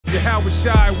cowards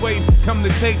shy away, come to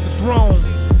take the throne.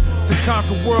 To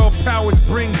conquer world powers,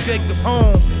 bring Jacob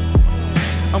home.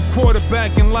 I'm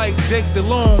quarterbacking like Jake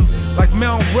DeLone, like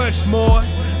Mount Rushmore.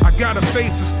 I gotta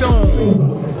face a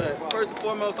stone. First and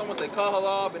foremost, I want to say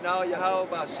Kahalab and Al Yahweh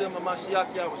by Shem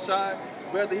Mashiach Yahushai.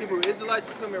 We're the Hebrew Israelites.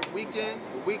 We come here week in,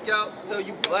 week out to tell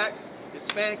you blacks,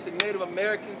 Hispanics, and Native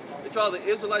Americans that y'all the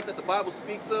Israelites that the Bible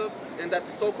speaks of, and that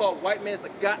the so-called white man is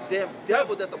the goddamn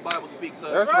devil that the Bible speaks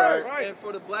of. That's right. And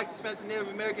for the blacks, Hispanics, and Native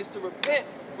Americans to repent,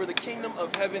 for the kingdom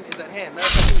of heaven is at hand. Matter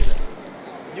of fact,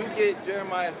 you get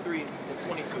Jeremiah 3 and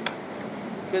 22.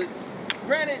 Because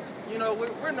granted, you know,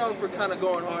 we're known for kind of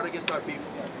going hard against our people.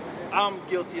 I'm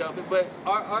guilty of it, but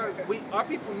our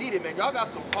people need it, man. Y'all got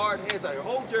some hard heads out here.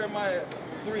 Hold Jeremiah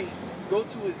 3, go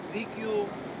to Ezekiel,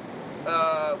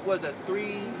 what is that,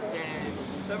 3 and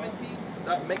 17?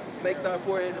 Make thy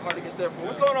forehead hard against their forehead.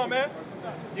 What's going on, man?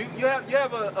 You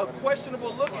have a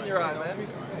questionable look in your eye, man. Let me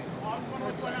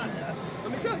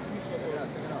tell you.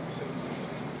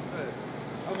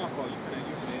 Oh, my fault. You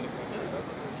finna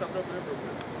chop it up real quick.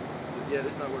 Yeah,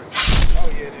 this not working. Oh,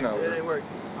 yeah, it ain't working.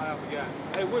 I forgot.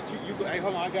 Hey, hey,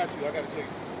 hold on, I got you. I gotta show you.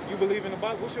 You believe in the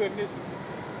Bible? What's your ethnicity?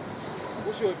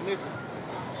 What's your ethnicity?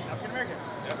 African American.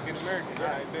 African American. All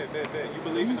right, bet. You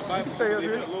believe in the Bible? You stay up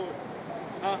believe here? in the Lord?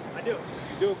 Huh? I do.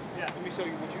 You do? Yeah. Let me show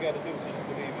you what you gotta do since you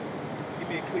believe in it. Give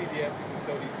me Ecclesiastes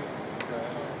 32.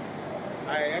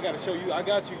 All right, I gotta show you. I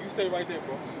got you. You stay right there,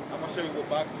 bro. I'm gonna show you what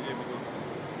boxing gym we go to.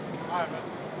 All right, man.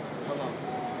 Hold on.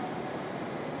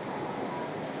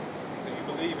 So you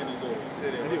believe in the Lord? You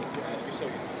said that. I do. All right, let me show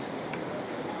you.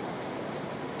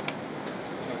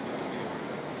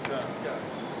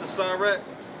 This is Sirach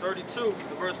 32,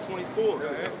 verse 24.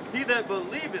 He that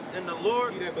believeth in the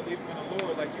Lord, He that believeth in the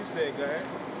Lord, like you said, God,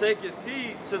 taketh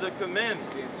heed to the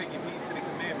commandment. yeah, taking heed to the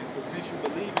commandments. So since you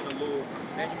believe in the Lord,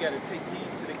 now you got to take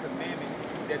heed to the commandments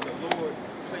that the Lord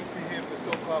placed in Him for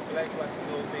so-called blacks,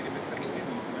 Latinos, Native, and Central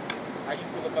Indians, man. How you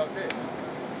feel about that, man?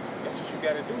 That's what you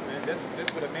got to do, man. That's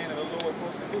what a man of the Lord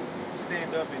supposed to do.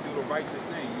 Stand up and do the righteous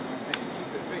thing. You know what I'm saying? Keep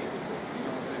the faith. You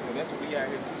know what I'm saying? So that's what we out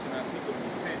here teaching our people to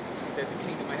repent. That the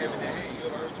kingdom of heaven at hand. You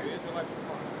ever heard your Israelite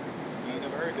before? You ain't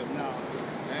never heard them? No.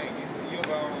 Dang, you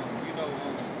ever,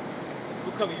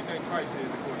 what color you think Christ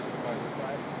is according to the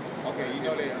Bible? Okay, you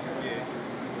know that. Yes.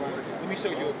 Let me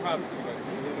show you a prophecy right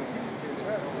here.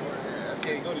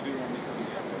 Okay, go to Deuteronomy 20.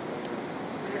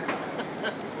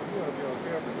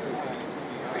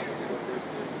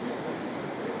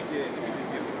 Yeah, let me just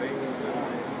give the basic.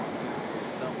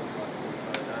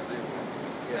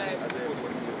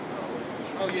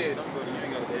 Oh yeah, don't go to, you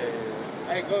ain't gotta go there.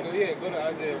 Hey, go to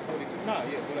Isaiah 42. Nah,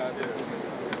 yeah, go to Isaiah 42.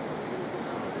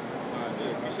 Alright,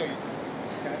 good. Let me show you something.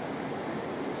 Okay.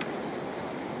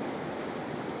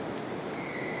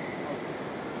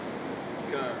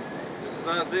 God. This is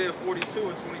Isaiah 42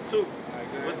 and 22.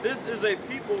 But this is a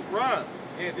people robbed.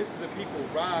 Yeah, this is a people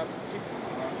robbed.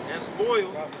 And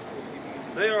spoiled.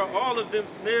 They are all of them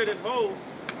snared in holes,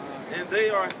 and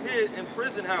they are hid in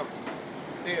prison houses.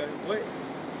 They are what?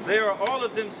 They are all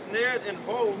of them snared in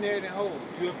holes. Snared in holes.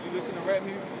 You listen to rap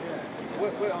music? Yeah.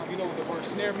 What you know what the word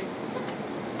snare means?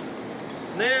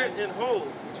 Snared in holes.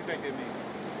 What you think that means?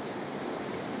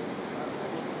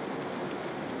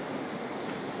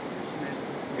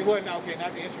 It wasn't, okay,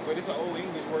 not the instrument, but it's an old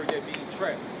English word that means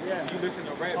trap. Yeah. You listen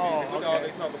to rap music, what all okay.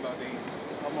 they talk about?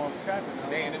 I'm on trapping.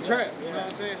 They in the trap, you know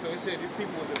what I'm saying? So it said these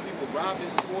people was the people robbed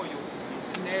and spoiled,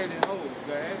 snared in holes,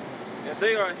 go ahead. And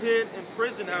they are hid in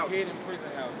prison houses. Hid in prison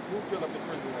houses. Who fill up the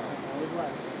prison houses?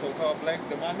 Right. So-called black,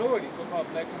 the minorities, so-called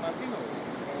blacks and Latinos.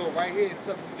 So right here it's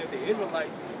telling you that the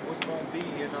Israelites was gonna be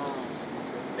in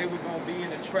they was gonna be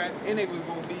in the trap and they was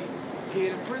gonna be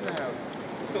hid in prison houses.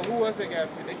 So who else they got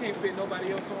fit? They can't fit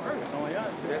nobody else on earth. That's only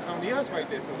us. That's only us right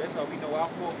there. So that's how we know our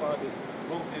forefathers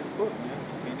wrote this book, man.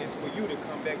 And it's for you to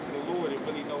come back to the Lord and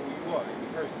really know who you are as a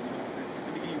person. You know what I'm saying?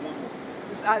 Let me give you one more.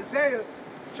 It's Isaiah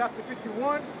chapter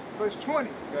 51, verse 20.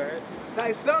 Go ahead.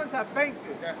 Thy sons have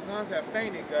fainted. Thy sons have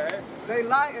fainted. Go ahead. They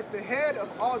lie at the head of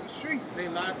all the streets. They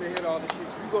lie at the head of all the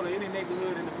streets. You go to any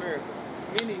neighborhood in America,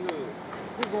 any hood,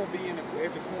 who's gonna be in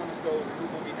every corner stores and who's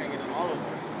gonna be hanging in the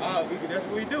street? That's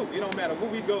what we do. It don't matter where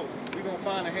we go. We gonna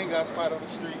find a hangout spot on the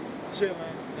street, chilling,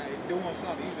 doing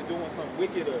something, either doing something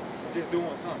wicked or just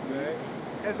doing something. Right?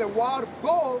 As a wild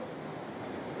bull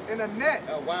in a net.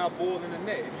 A wild bull in a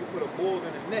net. If you put a bull in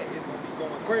a net, it's gonna be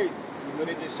going crazy. So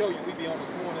they just show you we be on the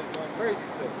corners doing crazy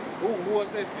stuff. Who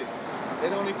else that fit? They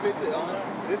don't even fit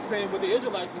this same what the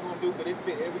Israelites are gonna do, but it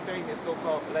fit everything that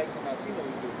so-called blacks and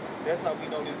Latinos do. That's how we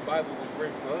know this Bible was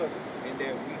written for us, and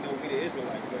that we know we the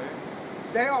Israelites, right?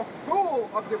 They are full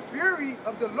of the fury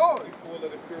of the Lord. We full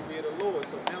of the fury of the Lord.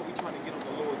 So now we trying to get on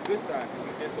the Lord's good side because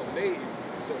we disobeyed him.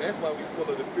 So that's why we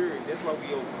full of the fury. That's why we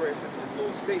oppressed in this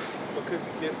Lord's state, because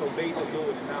we disobeyed the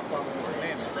Lord and not following the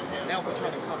commandments. Now we're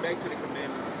trying to come back to the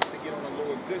commandments to get on the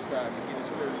Lord's good side to get his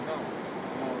fury gone. You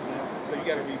know what I'm saying? So you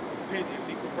got to repent and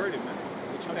be converted, man.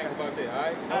 What you think about that, all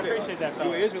right? I appreciate that, You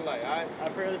fella. an Israelite, all right? I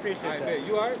really appreciate All right, that. man.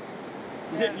 You all right?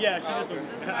 Yeah, she just.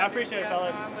 I appreciate it,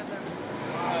 fellas.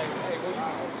 Hey,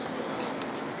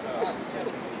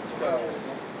 well,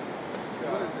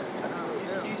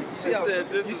 You see how said,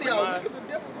 "This you is see how my-" wicked the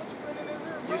devil whispering in his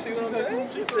ear, bro? You see what I'm saying?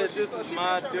 She said, "This is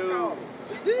my dude."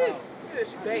 She did. Yeah,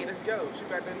 she hey, let's go. She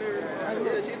back there.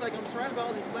 Yeah, she's like, I'm surrounded by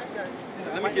all these black guys.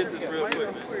 Let me get this real quick,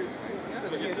 man.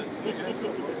 Let me get this.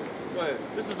 Go ahead.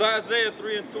 This is Isaiah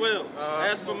 3:12.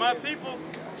 As for my people,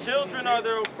 children are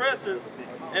their oppressors,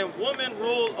 and women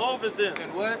rule over them.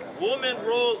 And what? Women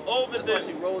rule over That's why them.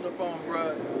 she rolled up on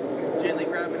bruh, gently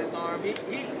grabbing his arm. He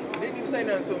didn't even say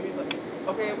nothing to him. He was like,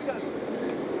 okay, we got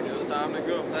It's time to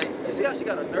go. like, you see how she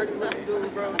got a dirty looking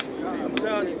dude, bro? I'm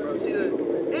telling you, bro.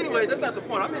 Anyway, that's not the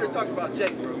point. I'm here to talk about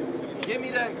Jake, bro. Give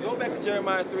me that. Go back to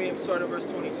Jeremiah 3 and start at verse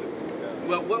 22.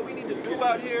 Well, what we need to do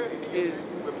out here is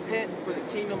repent, for the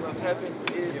kingdom of heaven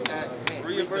is at hand.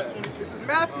 Read verse 22. This is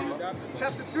Matthew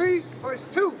chapter 3, verse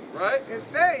 2. Right? And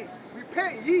say,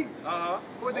 repent ye, Uh-huh.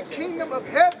 for the kingdom of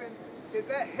heaven is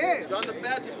at hand. John the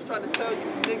Baptist was trying to tell you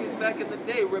niggas back in the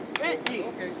day, repent ye,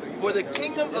 for the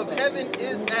kingdom of heaven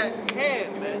is at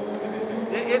hand, man.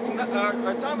 It's not,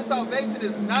 our time of salvation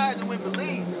is nigh than we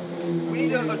believe. We need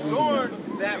to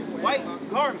adorn that white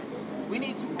garment. We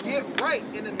need to get right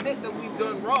and admit that we've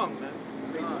done wrong, man.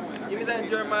 Give me that in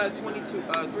Jeremiah 22,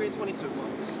 3 and 22.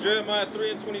 This is Jeremiah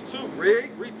 3 and 22. Read.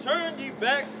 Return ye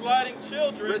backsliding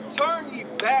children. Return ye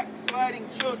backsliding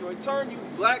children. Return you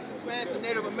blacks, Hispanics, and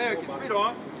Native Americans. Read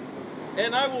on.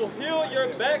 And I will heal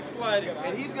your backsliding.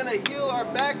 And he's going to heal our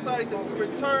backslidings if we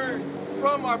return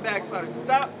from our backslidings.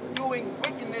 Stop doing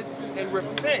wickedness and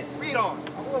repent. Read on.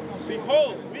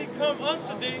 Behold, we come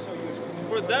unto thee,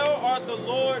 for thou art the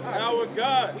Lord our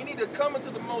God. We need to come into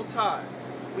the Most High.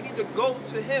 We need to go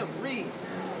to him. Read.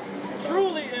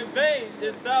 Truly in vain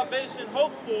is salvation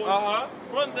hoped for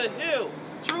from the hills.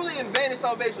 Truly in vain is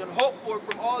salvation hoped for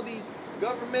from all these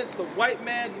governments, the white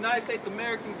man, United States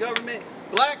American government,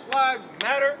 Black Lives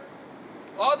Matter,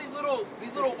 all these little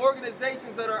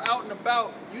organizations that are out and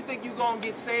about. You think you're going to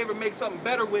get saved or make something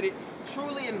better with it.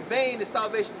 Truly in vain is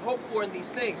salvation hoped for in these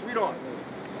things. Read on.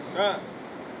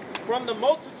 From the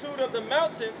multitude of the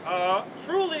mountains,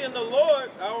 truly in the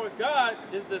Lord our God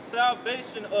is the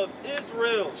salvation of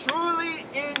Israel. Truly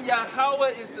in Yahweh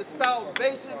is the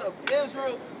salvation of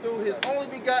Israel through his only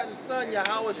begotten son,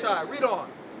 Yahweh Shai. Read on.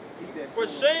 For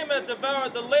shame hath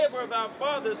devoured the labor of our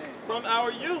fathers from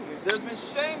our youth. There's been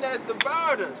shame that has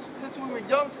devoured us since we were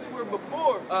young, since we were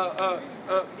before,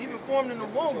 even formed in the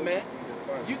womb, man.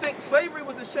 You think slavery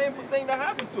was a shameful thing to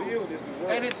happen to us,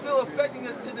 and it's still affecting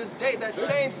us to this day. That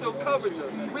shame still covers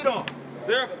us. Read on.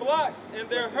 Their flocks and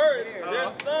their herds,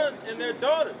 their sons and their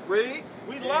daughters. Read.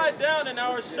 We lie down in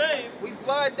our shame, We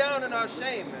lie down in our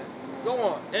shame, man. Go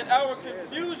on. and our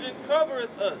confusion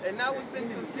covereth us. And now we've been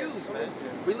confused, man.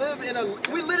 We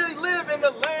literally live in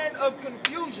the land of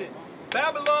confusion.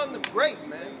 Babylon the Great,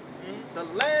 man. The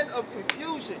land of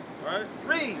confusion. Right?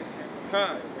 Read.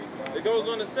 Kind. It goes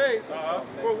on to say,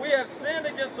 for we have sinned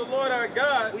against the Lord our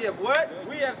God. We have what?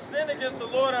 We have sinned against the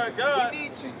Lord our God. We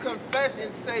need to confess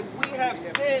and say, we have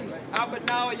sinned,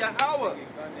 Abanawa Yahweh.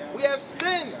 We have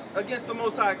sinned against the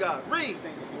Most High God. Read.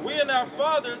 We and our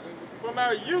fathers from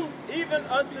our youth, even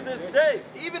unto this day.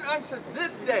 Even unto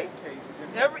this day,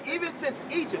 even since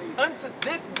Egypt, unto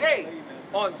this day,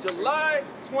 on July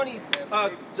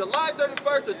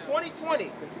 31st of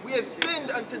 2020, we have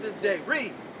sinned unto this day.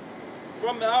 Read.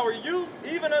 From our youth,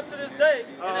 even unto this day,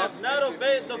 and have not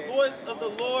obeyed the voice of the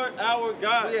Lord our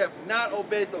God. We have not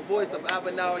obeyed the voice of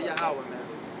Abanawa Yahweh,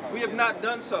 man. We have not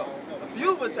done so. A few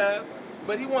of us have,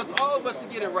 but he wants all of us to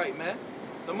get it right, man.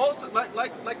 The most, like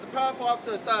the powerful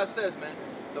officer aside says, man,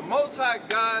 the Most High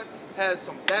God has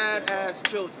some badass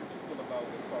children.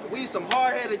 We some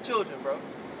hard-headed children, bro.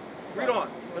 Read on.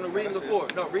 I'm gonna read in the 4.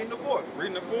 No, read in the 4.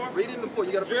 Reading the 4? Read in the 4.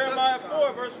 You got a precept? Jeremiah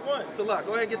 4, verse 1. Salah,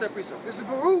 go ahead and get that precept. This is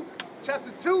Baruch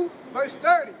chapter 2, verse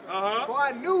 30. Uh-huh. For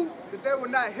I knew that they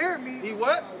would not hear me. He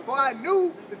what? For I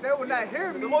knew that they would not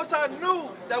hear The me. Most High knew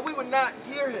that we would not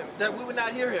hear him. That we would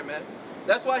not hear him, man.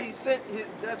 That's why he sent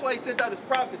out his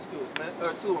prophets to us, man,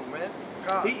 or to him, man.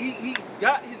 God. He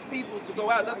got his people to go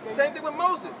out. That's the same thing with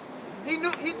Moses. He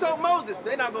told Moses,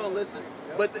 they're not gonna listen,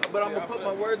 but I'm gonna put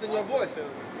my words in your voice.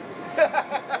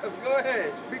 Go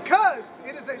ahead. Because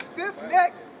it is a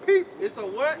stiff-necked people. It's a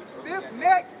what?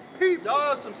 Stiff-necked people. Y'all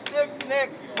are some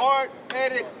stiff-necked,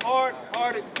 hard-headed,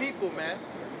 hard-hearted people, man.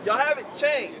 Y'all haven't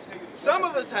changed. Some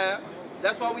of us have.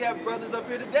 That's why we have brothers up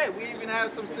here today. We even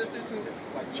have some sisters who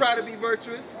try to be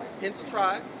virtuous, hence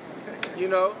try, you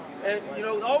know. And, you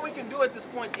know, all we can do at this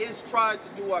point is try to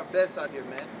do our best out here,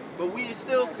 man. But we are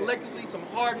still collectively some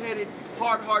hard-headed,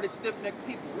 hard-hearted, stiff-necked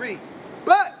people. Read.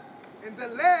 But in the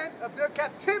land of their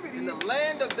captivities. In the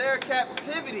land of their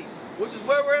captivities, which is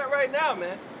where we're at right now,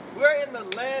 man. We're in the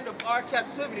land of our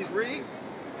captivities. Read.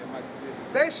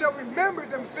 They shall remember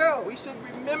themselves. We should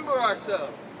remember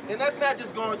ourselves. And that's not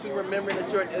just going to remembering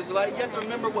that you're an Israelite. You have to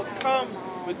remember what comes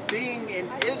with being an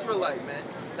Israelite, man.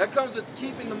 That comes with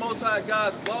keeping the Most High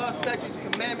God's laws, statutes,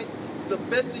 commandments to the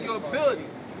best of your ability.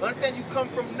 Understand you come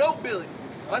from nobility.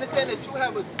 Understand that you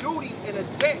have a duty and a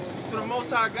debt to the Most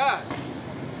High God.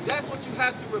 That's what you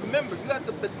have to remember. You have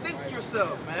to bethink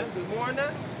yourself, man. There's more in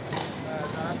that?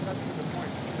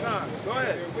 Go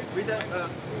ahead. Read that.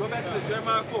 Go back to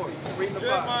Jeremiah 4. Read the 5.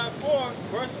 Jeremiah 4,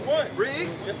 verse 1. Read.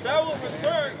 If thou wilt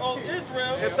return, O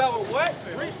Israel. If thou wilt what?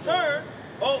 Return,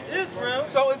 O Israel.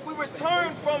 So if we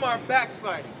return from our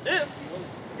backsliding,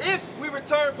 if we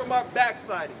return from our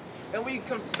backsliding, and we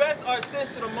confess our sins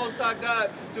to the Most High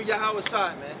God through Yahweh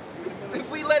Shai, man. If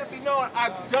we let it be known,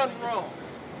 I've done wrong.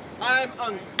 I'm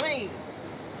unclean.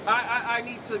 I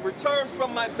need to return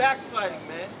from my backsliding,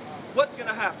 man. What's going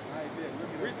to happen?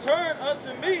 Return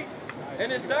unto me,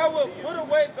 and if thou wilt put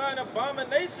away thine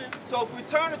abominations. So if we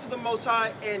turn unto the Most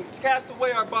High and cast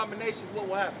away our abominations, what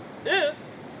will happen?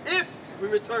 If we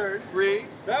return, read.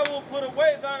 Thou wilt put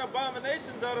away thine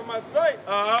abominations out of my sight.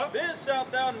 Then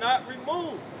shalt thou not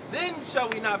remove. Then shall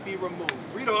we not be removed.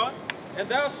 Read on. And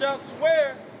thou shalt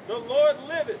swear, the Lord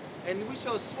liveth. And we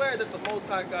shall swear that the Most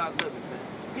High God liveth, man.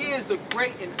 He is the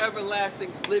great and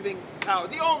everlasting living power.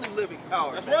 The only living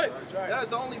power. That's man. right. That is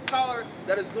the only power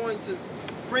that is going to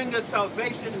bring us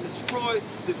salvation and destroy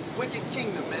this wicked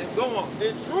kingdom, man. Go on.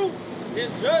 In truth, in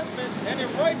judgment, and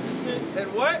in righteousness.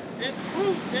 And what? In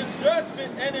truth, in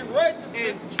judgment, and in righteousness.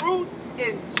 In truth,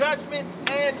 in judgment,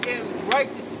 and in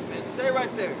righteousness, man. Stay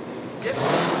right there.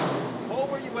 Hold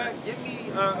where you at. Give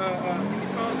me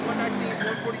Psalms 119,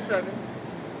 147.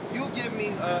 You give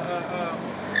me,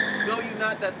 know you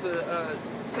not that the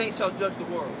saints shall judge the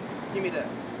world. Give me that.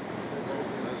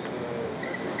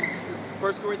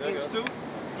 1 Corinthians 2.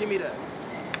 Give me that.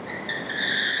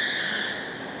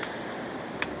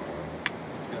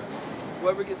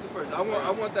 Whoever gets it first. I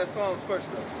want that Psalms first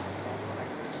though.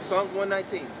 Psalms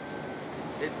 119.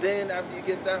 And then after you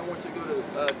get that, I want you to go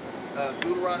to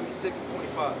Deuteronomy 6 and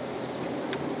 25.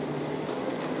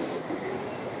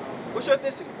 What's your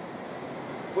ethnicity?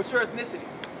 What's your ethnicity?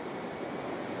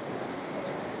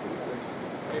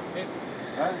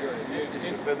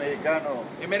 Mexicano.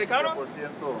 ¿Americano?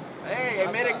 100%. Hey,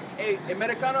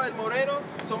 americano, el moreno,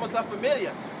 somos la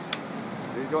familia.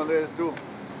 ¿Y dónde eres tú?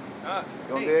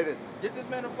 ¿Dónde eres? Get this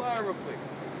man a flyer real quick.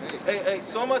 Hey,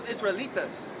 somos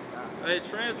israelitas. Hey,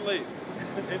 translate.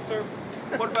 Interpret.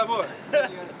 Por favor.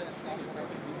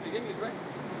 Speak English, right?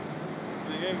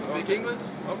 Speak English?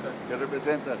 Okay. ¿Qué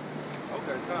representas?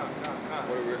 Okay, come.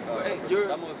 Hey, you're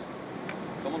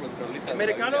somos los israelitas.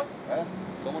 Americano? ¿Eh?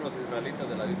 Somos los israelitas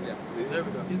de la Biblia. There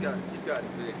we go. He's got it.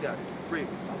 Read.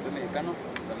 Soy mexicano.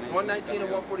 119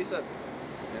 and 147.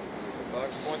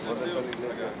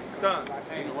 Come.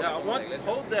 Yeah,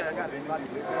 hold that.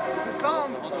 This is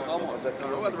Psalms. Nosotros somos.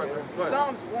 Go ahead.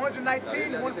 Psalms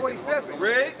 119, 147.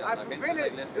 Read. I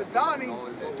prevented the dawning.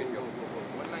 119,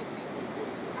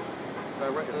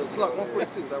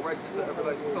 142. That righteousness is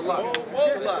everlasting. It's a lot.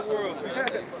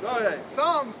 Go ahead.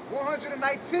 Psalms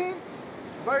 119,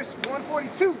 verse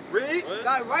 142. Read.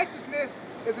 Thy righteousness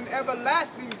is an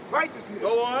everlasting righteousness.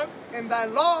 Go on. And thy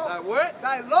law. Thy what?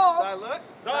 Thy law. Thy what?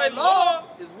 Thy law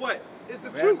is what? Is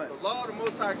the truth. The law of the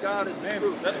Most High God is the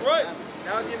truth. That's right.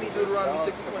 Now give me Deuteronomy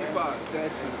 6 and 25.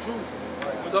 That's the truth.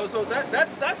 So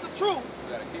that's the truth.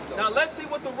 Now let's see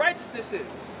what the righteousness is.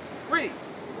 Read.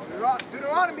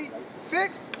 Deuteronomy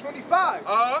 6:25.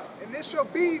 And this shall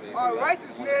be our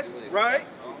righteousness. Right.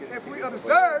 If we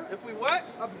observe. If we what?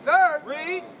 Observe.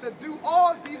 Read. To do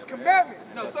all these commandments.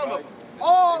 No, some of them.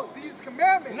 All these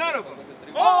commandments. None of them.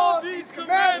 All these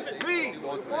commandments. Read.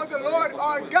 For the Lord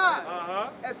our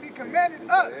God. As he commanded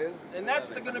us. And that's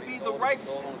going to be the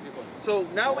righteousness. So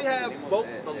now we have both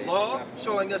the law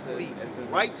showing us to be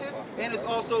righteous, and it's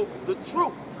also the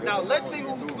truth. Now let's see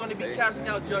who's going to be casting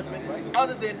out judgment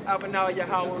other than Abinah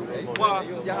Yahweh wa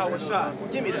Yahweh Shai.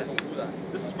 Give me that.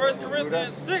 This is 1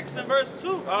 Corinthians 6 and verse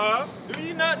 2. Do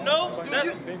you not know?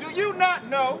 Do you not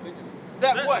know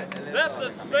That what? That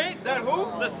the saints. That who?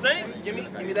 The saints. Give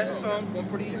me that in Psalms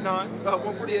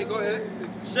 148. Go ahead.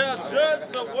 Shall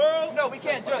judge the world. No, we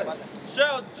can't judge.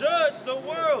 Shall judge the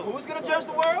world. Who's gonna judge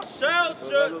the world? Shall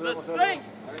judge the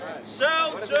saints.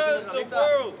 Shall judge the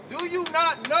world. Do you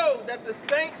not know that the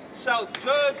saints shall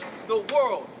judge the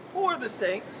world? Who are the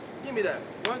saints? Give me that.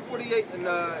 148 and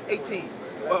 18.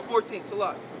 14.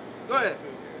 Salat. Go ahead.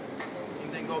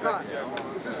 And then go back to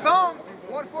Jeremiah. This is Psalms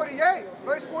 148,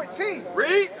 verse 14.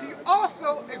 Read. He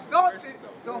also exalted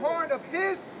the horn of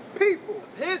his people.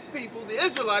 His people, the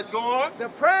Israelites, go on. The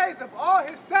praise of all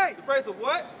his saints. The praise of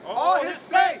what? All his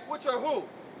saints. Which are who?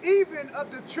 Even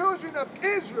of the children of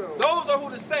Israel. Those are who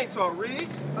the saints are. Read.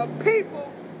 A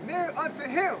people near unto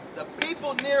him. The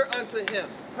people near unto him.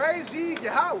 Praise ye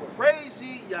Yahweh. Praise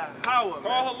ye Yahweh. Call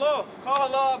Allah.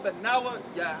 Call Allah, but now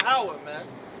Yahweh, man.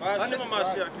 By Hashem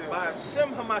HaMashiach. By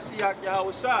Hashem HaMashiach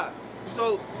Yahweh Shai.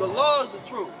 So the law is the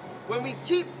truth. When we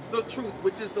keep the truth,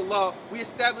 which is the law, we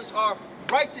establish our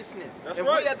righteousness. That's and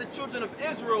right. we as the children of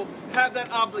Israel have that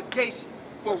obligation.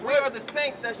 For we are the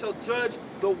saints that shall judge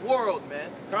the world, man.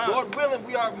 Lord willing,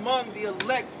 we are among the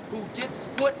elect who gets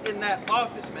put in that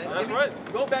office, man. That's right.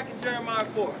 Go back in Jeremiah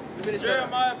 4.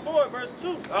 Jeremiah 4, verse 2.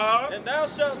 And thou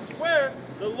shalt swear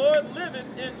the Lord liveth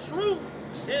in truth,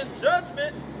 in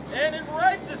judgment, and in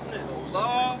righteousness.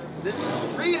 Law,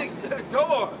 read it. Go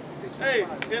on. Hey,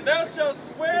 and thou shalt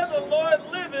swear the Lord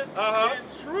liveth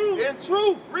in truth. In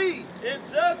truth, read. In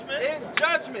judgment. In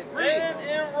judgment, read. And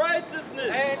in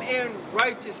righteousness. And in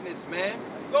righteousness, man.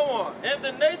 Go on. And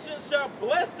the nations shall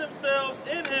bless themselves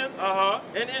in him,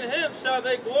 and in him shall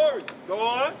they glory. Go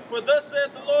on. For thus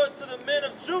saith the Lord to the men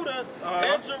of Judah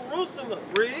and Jerusalem.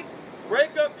 Read.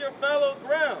 Break up your fallow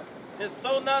ground, and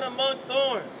sow not among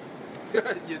thorns.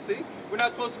 You see? We're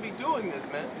not supposed to be doing this,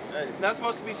 man. Hey. We're not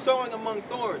supposed to be sowing among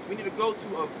thorns. We need to go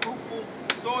to a fruitful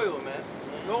soil, man.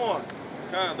 Go on.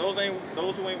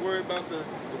 Those who ain't worried about the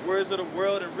words of the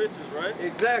world and riches, right?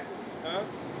 Exactly.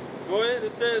 Go ahead.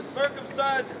 It says,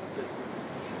 circumcise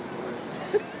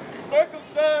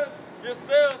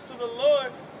yourselves to the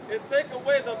Lord and take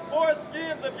away the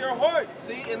foreskins of your heart.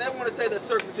 See, and they want to say that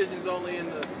circumcision is only in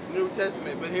the New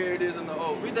Testament, but here it is in the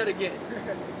Old. Read that again.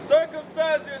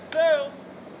 Circumcise yourselves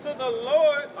to the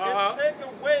Lord and take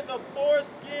away the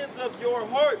foreskins of your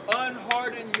heart.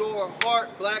 Unharden your heart,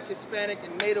 black, Hispanic,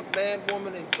 and native man,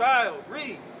 woman, and child.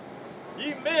 Read.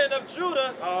 Ye men of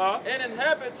Judah and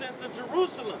inhabitants of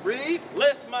Jerusalem. Read.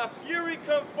 Lest my fury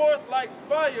come forth like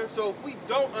fire. So if we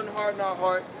don't unharden our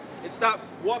hearts and stop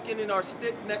walking in our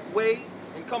stiff-necked ways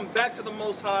and come back to the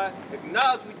Most High,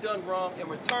 acknowledge we've done wrong, and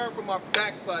return from our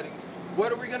backslidings,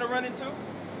 what are we going to run into?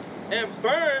 And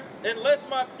burn, unless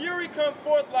my fury come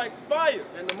forth like fire.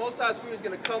 And the Most High's fury is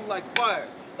going to come like fire,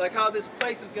 like how this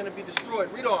place is going to be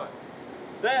destroyed. Read on.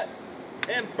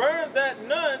 And burn that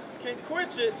none can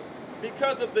quench it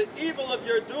because of the evil of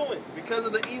your doing. Because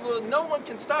of the evil, no one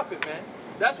can stop it, man.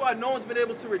 That's why no one's been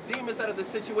able to redeem us out of the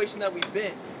situation that we've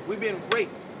been. We've been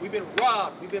raped. We've been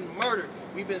robbed. We've been murdered.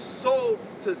 We've been sold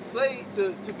to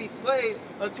be slaves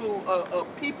unto a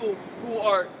people who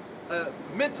are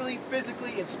mentally,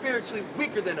 physically, and spiritually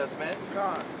weaker than us, man.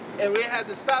 God. And we have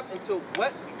to stop until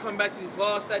what? We come back to these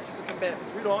laws, statutes, and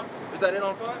commandments. Read on. Is that it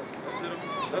on 5?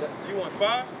 That's it. You want 5?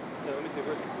 Yeah, let me see.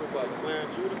 Verse 5. Declare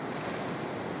in Judah.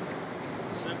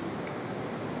 Simple.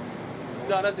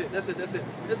 No, that's it. That's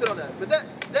it on that. But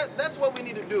that's what we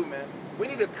need to do, man. We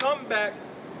need to come back,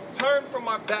 turn from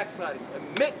our backslidings,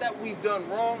 admit that we've done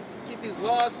wrong, keep these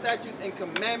laws, statutes, and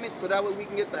commandments so that way we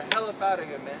can get the hell up out of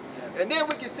here, man. Yeah. And then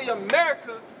we can see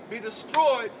America be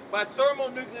destroyed by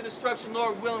thermonuclear destruction.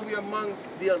 Lord willing, we are among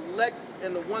the elect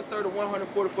in the 1/3 of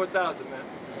 144,000, man.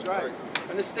 That's right.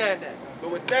 Understand that.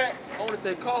 But with that, I want to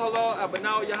say, Call Allah,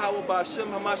 Abanaw Yahweh,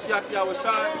 Ba'ashem HaMashiach Yahweh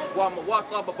Shai, Wa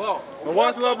Mawatla Babal.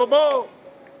 Mawatla Babal.